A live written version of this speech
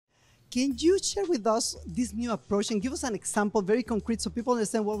Can you share with us this new approach and give us an example, very concrete, so people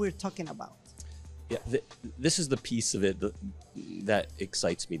understand what we're talking about? Yeah, this is the piece of it that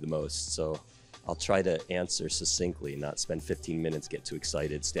excites me the most. So I'll try to answer succinctly, not spend 15 minutes, get too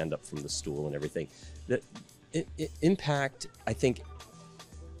excited, stand up from the stool and everything. Impact, I think,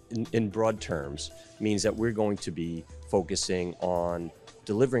 in broad terms, means that we're going to be focusing on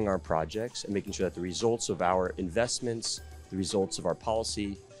delivering our projects and making sure that the results of our investments, the results of our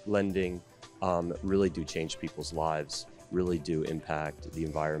policy lending, really do change people's lives, really do impact the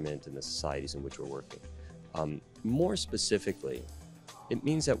environment and the societies in which we're working. More specifically, it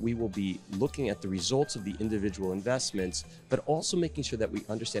means that we will be looking at the results of the individual investments, but also making sure that we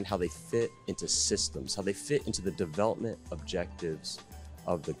understand how they fit into systems, how they fit into the development objectives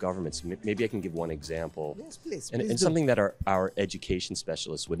of the governments. Maybe I can give one example. Yes, please. And something that our education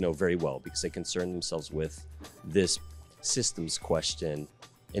specialists would know very well, because they concern themselves with this systems question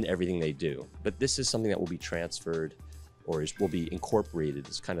in everything they do. But this is something that will be transferred or will be incorporated,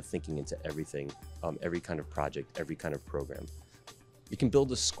 this kind of thinking into everything, every kind of project, every kind of program. You can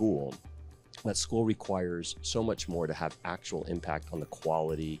build a school. That school requires so much more to have actual impact on the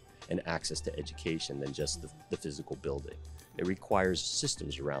quality and access to education than just the physical building. It requires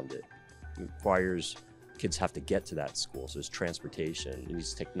systems around it. It requires kids have to get to that school. So there's transportation, you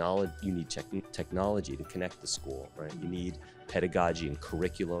need technology to connect the school, right? You need pedagogy and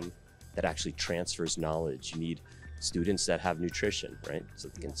curriculum that actually transfers knowledge. You need students that have nutrition, right? So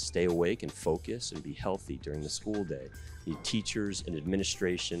they can stay awake and focus and be healthy during the school day. You need teachers and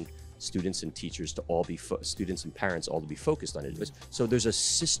administration, students and teachers to all be, students and parents all to be focused on it. So there's a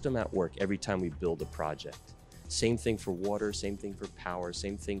system at work every time we build a project. Same thing for water, same thing for power,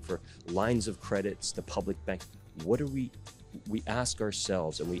 same thing for lines of credits, the public bank. What are we ask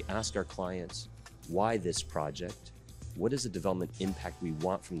ourselves and we ask our clients, why this project? What is the development impact we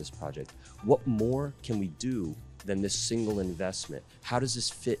want from this project? What more can we do than this single investment? How does this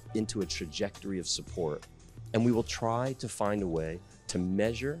fit into a trajectory of support? And we will try to find a way to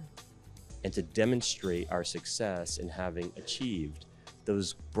measure and to demonstrate our success in having achieved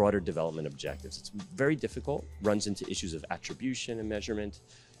those broader development objectives. It's very difficult, runs into issues of attribution and measurement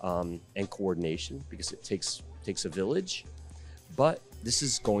and coordination, because it takes a village. But this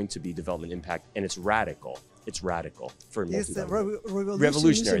is going to be development impact, and it's radical. It's radical for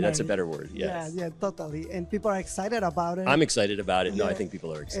revolutionary. That's a better word. Yes. Yeah, totally. And people are excited about it. I'm excited about it. No, I think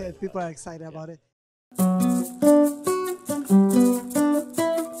people are excited. People are excited about it.